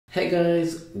Hey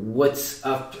guys, what's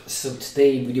up? So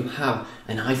today we do have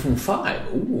an iPhone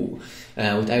 5, with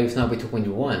iOS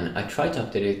 9.2.1. I tried to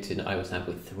update it to iOS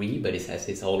 9.3, but it says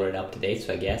it's already up to date,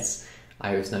 so I guess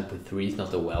iOS 9.3 is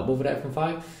not available with iPhone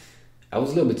 5. I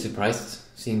was a little bit surprised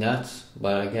seeing that,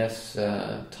 but I guess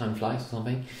time flies or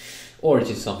something. Or it's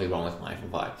just something wrong with my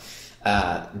iPhone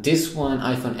 5. This one,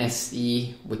 iPhone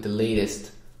SE, with the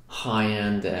latest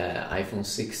high-end iPhone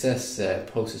 6s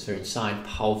processor inside,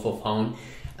 powerful phone.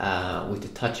 With the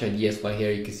Touch ID as well.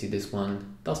 Here you can see this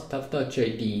one doesn't have Touch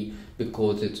ID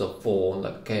because it's a phone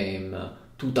that came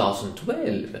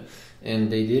 2012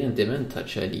 and they didn't invent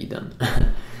Touch ID then.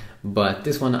 But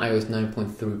this one, iOS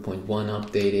 9.3.1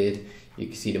 updated. You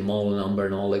can see the model number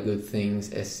and all the good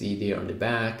things, SE there on the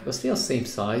back, but still same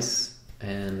size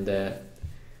and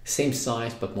same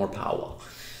size but more power.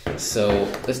 So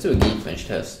let's do a Geekbench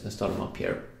test. Let's start them up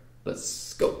here.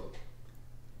 Let's go.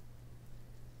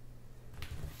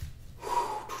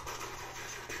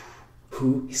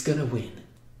 Who is gonna win?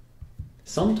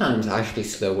 Sometimes actually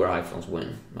slower iPhones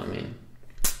win. I mean,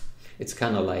 it's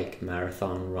kind of like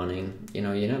marathon running. You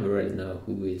know, you never really know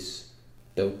who is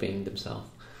doping themselves.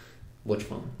 Which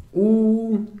one?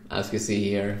 Ooh, as you can see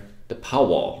here, the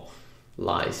power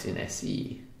lies in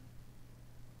SE.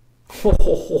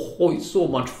 It's so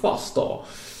much faster.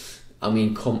 I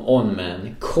mean, come on,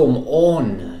 man. Come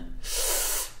on.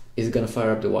 Is it gonna fire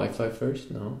up the Wi-Fi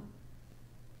first? No.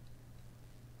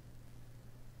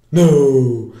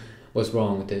 No! What's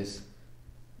wrong with this?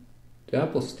 Do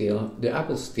Apple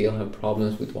still have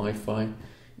problems with Wi-Fi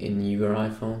in newer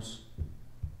iPhones?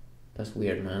 That's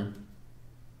weird, man.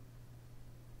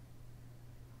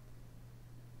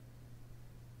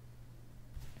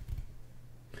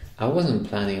 I wasn't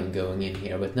planning on going in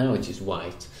here, but now it's just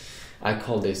white. I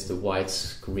call this the white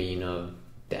screen of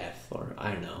death, or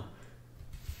I don't know.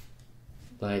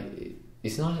 Like,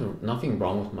 it's nothing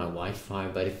wrong with my Wi-Fi,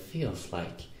 but it feels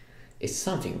like it's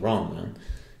something wrong, man.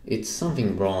 It's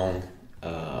something wrong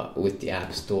with the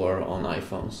App Store on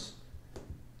iPhones.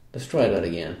 Let's try that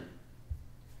again.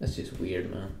 That's just weird,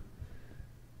 man.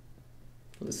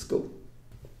 Let's go.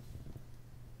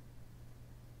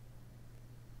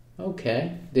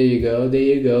 Okay, there you go, there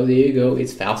you go, there you go.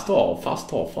 It's faster,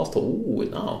 faster, faster. Ooh,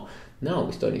 now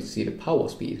we're starting to see the power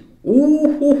speed.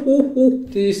 Ooh.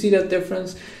 Did you see that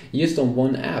difference? Just on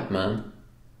one app, man.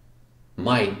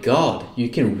 My God, you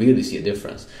can really see a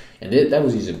difference. And that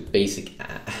was just a basic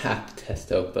app test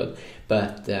though,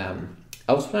 but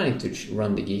I was planning to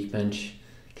run the Geekbench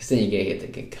because then you get a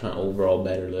kind of overall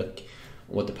better look at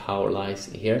what the power lies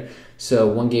here. So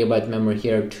 1 GB memory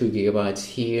here, 2 GB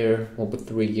here,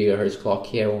 1.3 GHz clock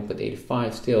here,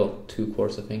 1.85, still 2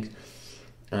 cores I think.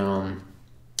 And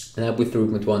that with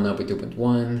 3.1, now with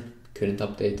 2.1. Couldn't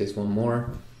update this one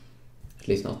more, at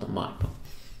least not on my phone.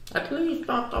 At least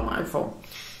not on my phone.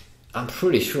 I'm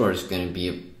pretty sure it's going to be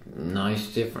a nice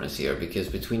difference here because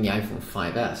between the iPhone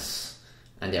 5s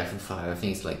and the iPhone 5, I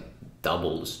think it's like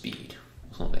double the speed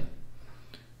or something.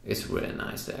 It's really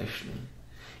nice actually.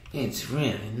 It's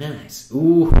really nice.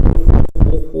 Ooh,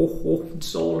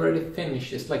 it's already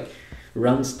finished. It's like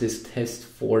runs this test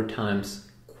 4 times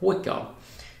quicker,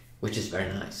 which is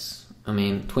very nice. I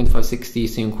mean, 2560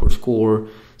 single core score.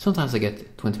 Sometimes I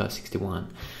get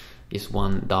 2561. Is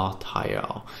 1 dot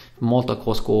higher.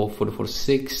 Multi-core score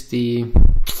 4460.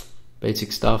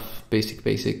 Basic stuff.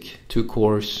 Basic. 2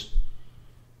 cores.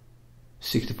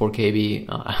 64 KB.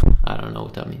 I don't know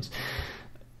what that means.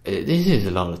 This is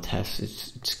a lot of tests.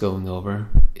 It's going over.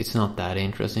 It's not that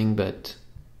interesting, but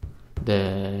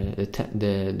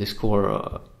the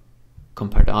score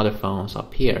compared to other phones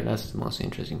up here, that's the most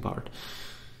interesting part.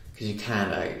 Because you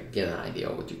kind of get an idea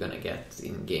of what you're gonna get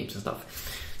in games and stuff.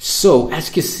 So as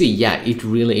you can see, yeah, it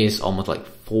really is almost like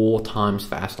 4 times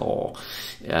faster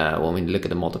when we look at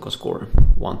the multi-core score.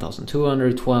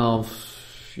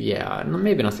 1212, yeah,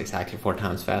 maybe not exactly 4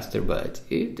 times faster, but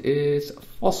it is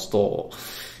faster.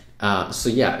 So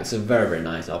yeah, it's a very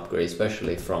nice upgrade,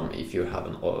 especially from if you have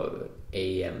how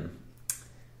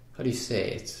do you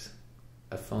say it?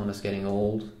 A phone that's getting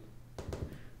old,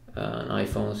 an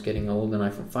iPhone that's getting old, an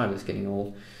iPhone 5 is getting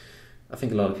old. I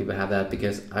think a lot of people have that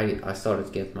because I started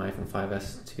to get my iPhone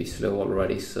 5s to be slow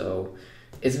already, so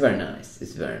it's very nice.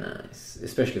 It's very nice,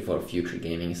 especially for future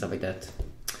gaming and stuff like that.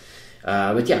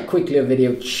 But yeah, quickly a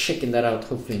video checking that out.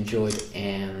 Hopefully enjoyed,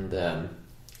 and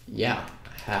yeah,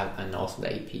 have an awesome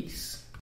day. Peace.